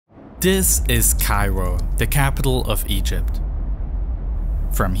This is Cairo, the capital of Egypt.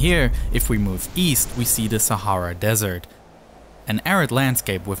 From here, if we move east, we see the Sahara Desert, an arid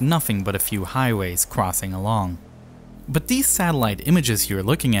landscape with nothing but a few highways crossing along. But these satellite images you're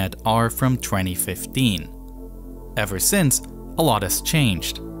looking at are from 2015. Ever since, a lot has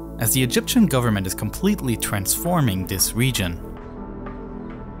changed, as the Egyptian government is completely transforming this region.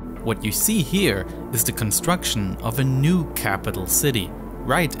 What you see here is the construction of a new capital city,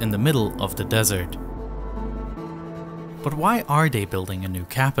 right in the middle of the desert. But why are they building a new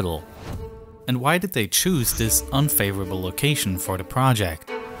capital? And why did they choose this unfavorable location for the project?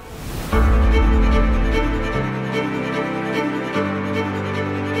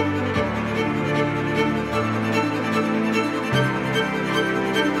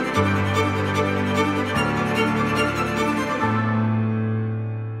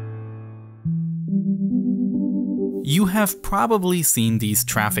 You have probably seen these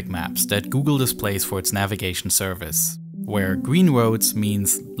traffic maps that Google displays for its navigation service, where green roads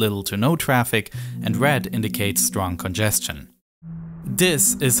means little to no traffic and red indicates strong congestion.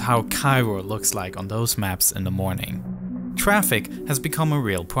 This is how Cairo looks like on those maps in the morning. Traffic has become a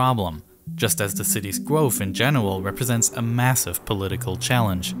real problem, just as the city's growth in general represents a massive political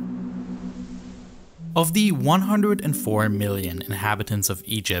challenge. Of the 104 million inhabitants of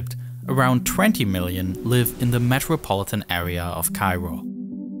Egypt, around 20 million live in the metropolitan area of Cairo.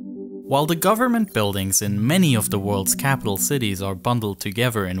 While the government buildings in many of the world's capital cities are bundled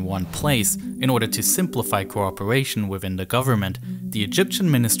together in one place in order to simplify cooperation within the government, the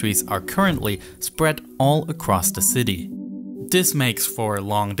Egyptian ministries are currently spread all across the city. This makes for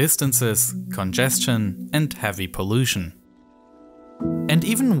long distances, congestion, and heavy pollution. And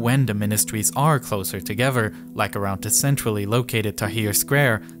even when the ministries are closer together, like around the centrally located Tahrir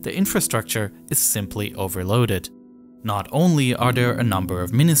Square, the infrastructure is simply overloaded. Not only are there a number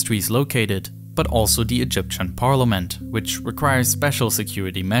of ministries located, but also the Egyptian parliament, which requires special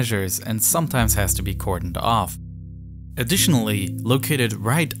security measures and sometimes has to be cordoned off. Additionally, located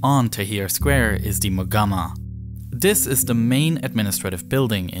right on Tahrir Square is the Mogama. This is the main administrative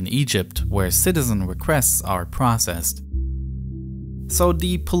building in Egypt where citizen requests are processed. So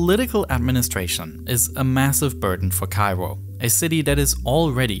the political administration is a massive burden for Cairo, a city that is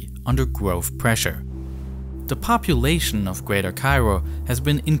already under growth pressure. The population of Greater Cairo has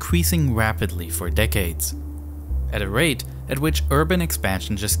been increasing rapidly for decades, at a rate at which urban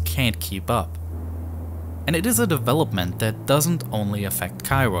expansion just can't keep up. And it is a development that doesn't only affect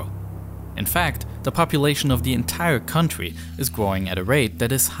Cairo. In fact, the population of the entire country is growing at a rate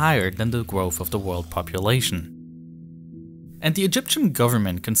that is higher than the growth of the world population. And the Egyptian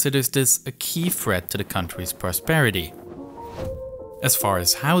government considers this a key threat to the country's prosperity. As far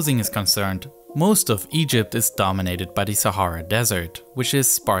as housing is concerned, most of Egypt is dominated by the Sahara Desert, which is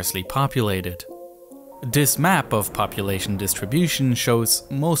sparsely populated. This map of population distribution shows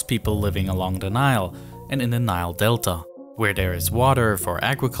most people living along the Nile and in the Nile Delta, where there is water for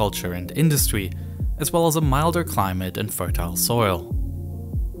agriculture and industry, as well as a milder climate and fertile soil.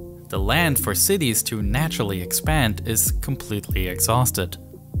 The land for cities to naturally expand is completely exhausted.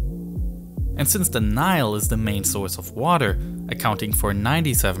 And since the Nile is the main source of water, accounting for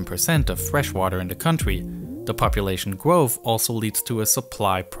 97% of fresh water in the country, the population growth also leads to a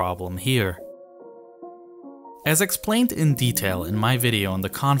supply problem here. As explained in detail in my video on the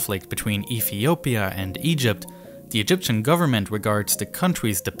conflict between Ethiopia and Egypt, the Egyptian government regards the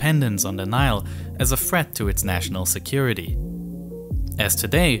country's dependence on the Nile as a threat to its national security. As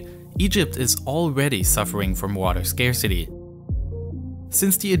today, Egypt is already suffering from water scarcity.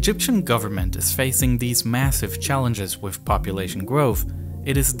 Since the Egyptian government is facing these massive challenges with population growth,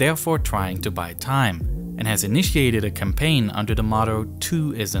 it is therefore trying to buy time and has initiated a campaign under the motto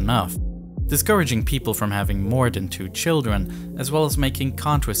 "2 is enough", discouraging people from having more than 2 children, as well as making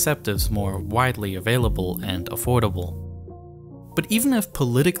contraceptives more widely available and affordable. But even if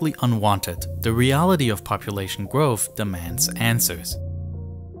politically unwanted, the reality of population growth demands answers.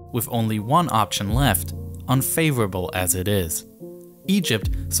 With only one option left, unfavorable as it is, Egypt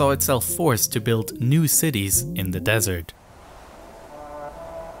saw itself forced to build new cities in the desert.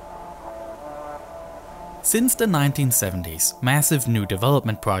 Since the 1970s, massive new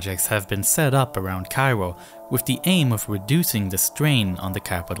development projects have been set up around Cairo with the aim of reducing the strain on the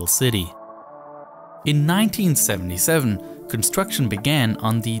capital city. In 1977, construction began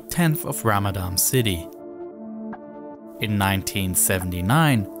on the 10th of Ramadan city. In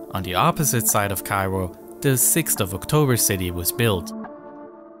 1979, on the opposite side of Cairo, the 6th of October city was built.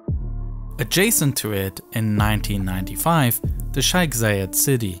 Adjacent to it, in 1995, the Sheikh Zayed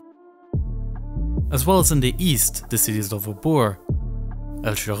city. As well as in the east, the cities of Ubur,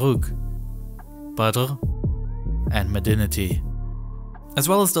 El-Sharuk, Badr, and Medinati, as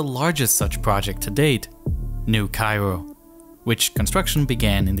well as the largest such project to date, New Cairo, which construction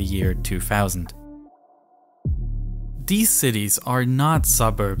began in the year 2000. These cities are not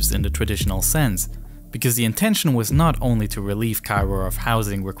suburbs in the traditional sense, because the intention was not only to relieve Cairo of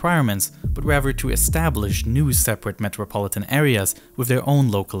housing requirements, but rather to establish new separate metropolitan areas with their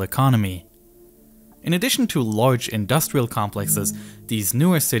own local economy. In addition to large industrial complexes, these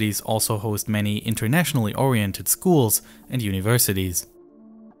newer cities also host many internationally oriented schools and universities.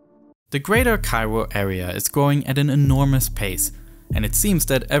 The Greater Cairo area is growing at an enormous pace, and it seems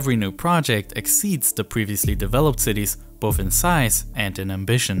that every new project exceeds the previously developed cities both in size and in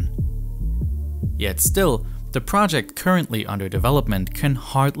ambition. Yet still, the project currently under development can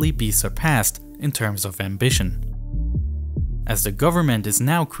hardly be surpassed in terms of ambition, as the government is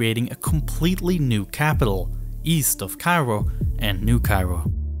now creating a completely new capital east of Cairo and New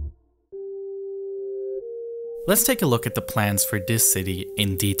Cairo. Let's take a look at the plans for this city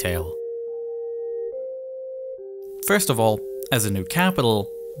in detail. First of all, as a new capital,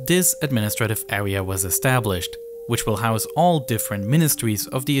 this administrative area was established, which will house all different ministries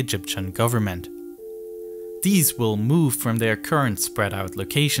of the Egyptian government. These will move from their current spread out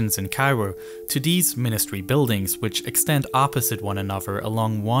locations in Cairo to these ministry buildings, which extend opposite one another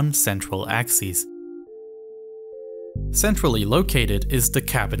along one central axis. Centrally located is the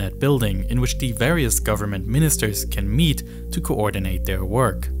cabinet building, in which the various government ministers can meet to coordinate their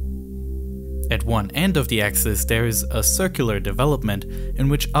work. At one end of the axis there is a circular development in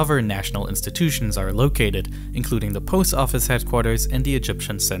which other national institutions are located, including the post office headquarters and the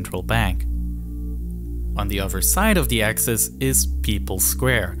Egyptian Central Bank. On the other side of the axis is People's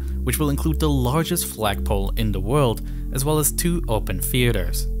Square, which will include the largest flagpole in the world, as well as 2 open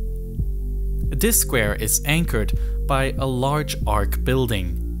theaters. This square is anchored by a large arc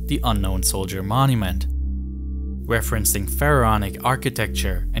building, the Unknown Soldier Monument, referencing pharaonic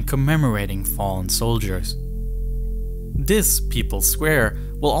architecture and commemorating fallen soldiers. This People's Square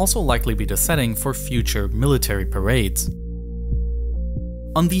will also likely be the setting for future military parades.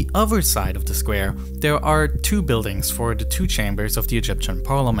 On the other side of the square, there are 2 buildings for the 2 chambers of the Egyptian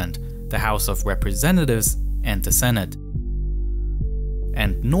Parliament, the House of Representatives and the Senate.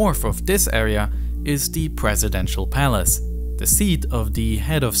 And north of this area is the Presidential Palace, the seat of the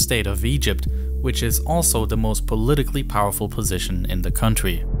head of state of Egypt, which is also the most politically powerful position in the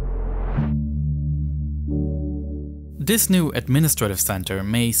country. This new administrative center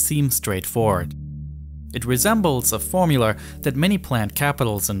may seem straightforward. It resembles a formula that many planned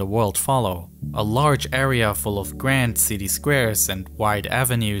capitals in the world follow, a large area full of grand city squares and wide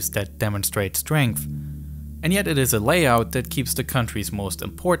avenues that demonstrate strength. And yet it is a layout that keeps the country's most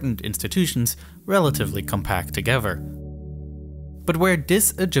important institutions relatively compact together. But where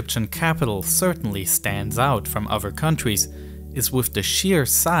this Egyptian capital certainly stands out from other countries is with the sheer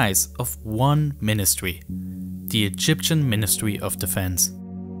size of one ministry, the Egyptian Ministry of Defense.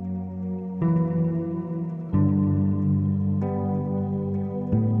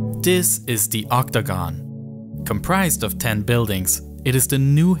 This is the Octagon. Comprised of 10 buildings, it is the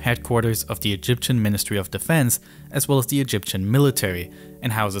new headquarters of the Egyptian Ministry of Defense as well as the Egyptian military,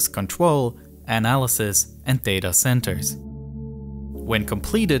 and houses control, analysis, and data centers. When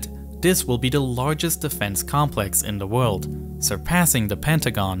completed, this will be the largest defense complex in the world, surpassing the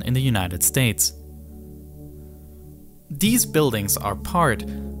Pentagon in the United States. These buildings are part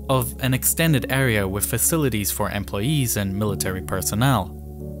of an extended area with facilities for employees and military personnel.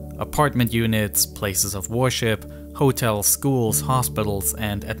 Apartment units, places of worship, hotels, schools, hospitals,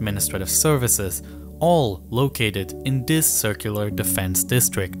 and administrative services, all located in this circular defense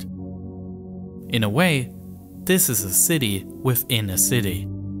district. In a way, this is a city within a city.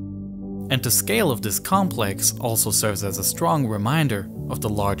 And the scale of this complex also serves as a strong reminder of the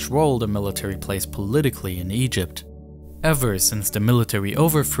large role the military plays politically in Egypt. Ever since the military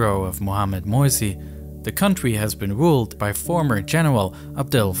overthrow of Mohamed Morsi, the country has been ruled by former General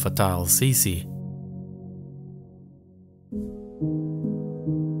Abdel Fattah al-Sisi.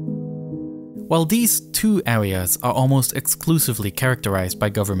 While these 2 areas are almost exclusively characterized by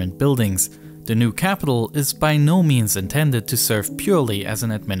government buildings, the new capital is by no means intended to serve purely as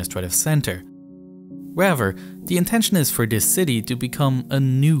an administrative center. Rather, the intention is for this city to become a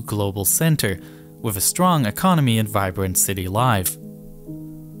new global center, with a strong economy and vibrant city life.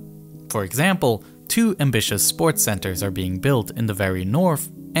 For example, 2 ambitious sports centers are being built in the very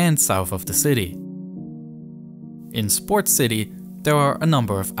north and south of the city. In Sports City, there are a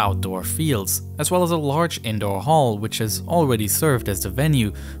number of outdoor fields, as well as a large indoor hall which has already served as the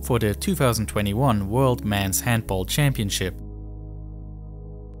venue for the 2021 World Men's Handball Championship.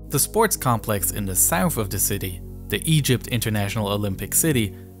 The sports complex in the south of the city, the Egypt International Olympic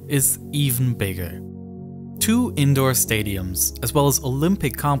City, is even bigger. 2 indoor stadiums, as well as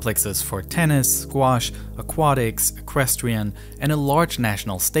Olympic complexes for tennis, squash, aquatics, equestrian, and a large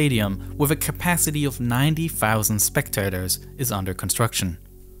national stadium with a capacity of 90,000 spectators is under construction.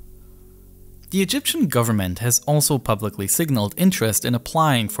 The Egyptian government has also publicly signaled interest in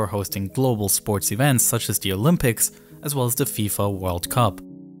applying for hosting global sports events such as the Olympics, as well as the FIFA World Cup.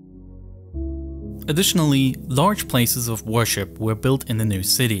 Additionally, large places of worship were built in the new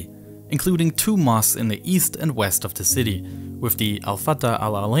city, including 2 mosques in the east and west of the city, with the Al-Fatah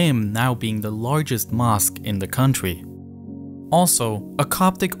Al-Alam now being the largest mosque in the country. Also, a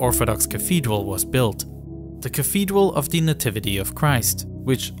Coptic Orthodox cathedral was built, the Cathedral of the Nativity of Christ,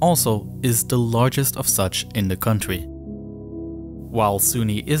 which also is the largest of such in the country. While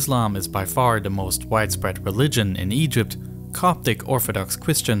Sunni Islam is by far the most widespread religion in Egypt, Coptic Orthodox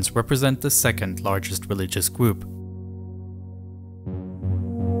Christians represent the second largest religious group.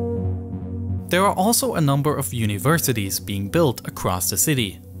 There are also a number of universities being built across the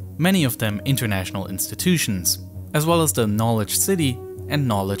city, many of them international institutions, as well as the Knowledge City and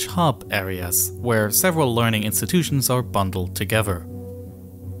Knowledge Hub areas, where several learning institutions are bundled together.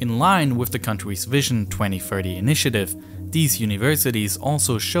 In line with the country's Vision 2030 initiative, these universities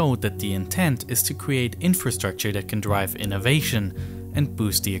also show that the intent is to create infrastructure that can drive innovation and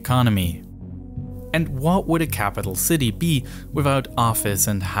boost the economy. And what would a capital city be without office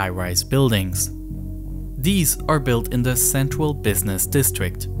and high-rise buildings? These are built in the Central Business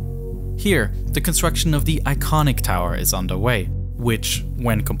District. Here, the construction of the iconic tower is underway, which,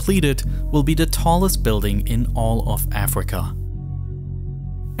 when completed, will be the tallest building in all of Africa.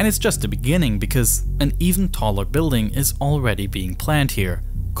 And it's just the beginning, because an even taller building is already being planned here,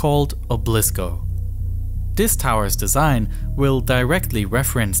 called Obelisko. This tower's design will directly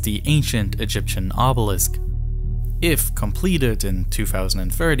reference the ancient Egyptian obelisk. If completed in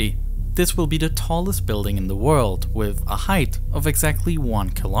 2030, this will be the tallest building in the world with a height of exactly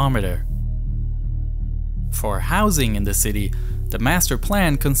 1 kilometer. For housing in the city, the master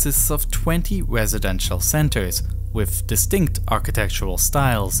plan consists of 20 residential centers with distinct architectural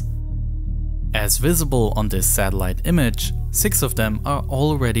styles. As visible on this satellite image, 6 of them are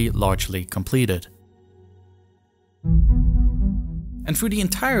already largely completed. And through the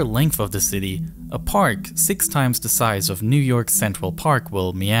entire length of the city, a park 6 times the size of New York's Central Park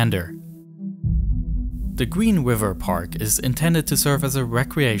will meander. The Green River Park is intended to serve as a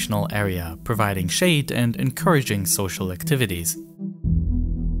recreational area, providing shade and encouraging social activities.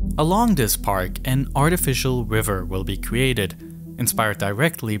 Along this park, an artificial river will be created, inspired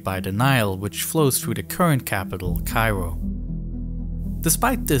directly by the Nile, which flows through the current capital, Cairo.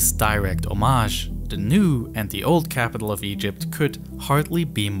 Despite this direct homage, the new and the old capital of Egypt could hardly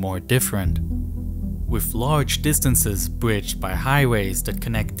be more different. With large distances bridged by highways that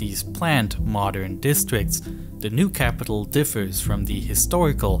connect these planned modern districts, the new capital differs from the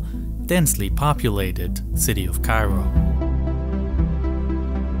historical, densely populated city of Cairo.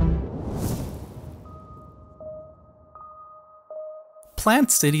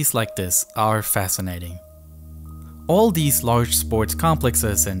 Planned cities like this are fascinating. All these large sports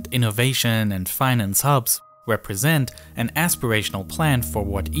complexes and innovation and finance hubs represent an aspirational plan for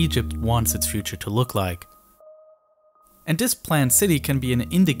what Egypt wants its future to look like. And this planned city can be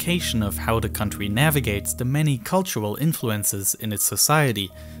an indication of how the country navigates the many cultural influences in its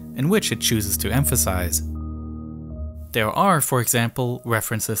society in which it chooses to emphasize. There are, for example,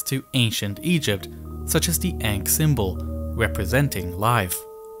 references to ancient Egypt, such as the Ankh symbol, representing life,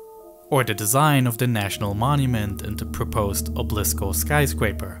 or the design of the national monument and the proposed Obelisko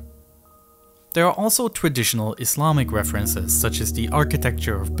skyscraper. There are also traditional Islamic references, such as the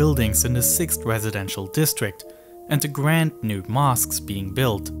architecture of buildings in the 6th residential district and the grand new mosques being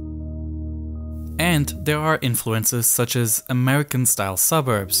built. And there are influences such as American-style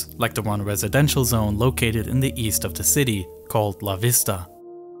suburbs, like the one residential zone located in the east of the city, called La Vista.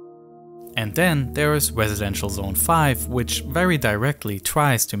 And then there is Residential Zone 5, which very directly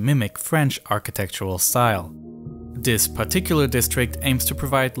tries to mimic French architectural style. This particular district aims to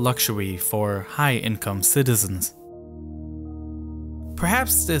provide luxury for high-income citizens.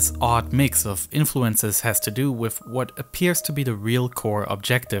 Perhaps this odd mix of influences has to do with what appears to be the real core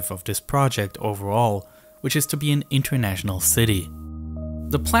objective of this project overall, which is to be an international city.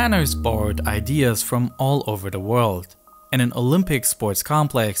 The planners borrowed ideas from all over the world, and an Olympic sports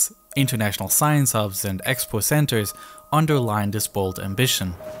complex, international science hubs and expo centers underline this bold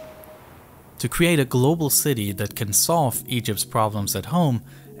ambition. To create a global city that can solve Egypt's problems at home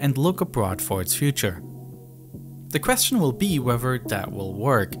and look abroad for its future. The question will be whether that will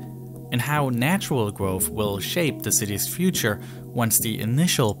work, and how natural growth will shape the city's future once the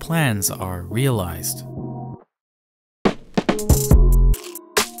initial plans are realized.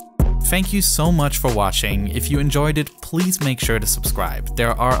 Thank you so much for watching. If you enjoyed it, please make sure to subscribe.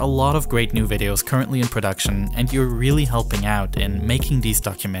 There are a lot of great new videos currently in production, and you're really helping out in making these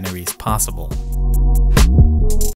documentaries possible.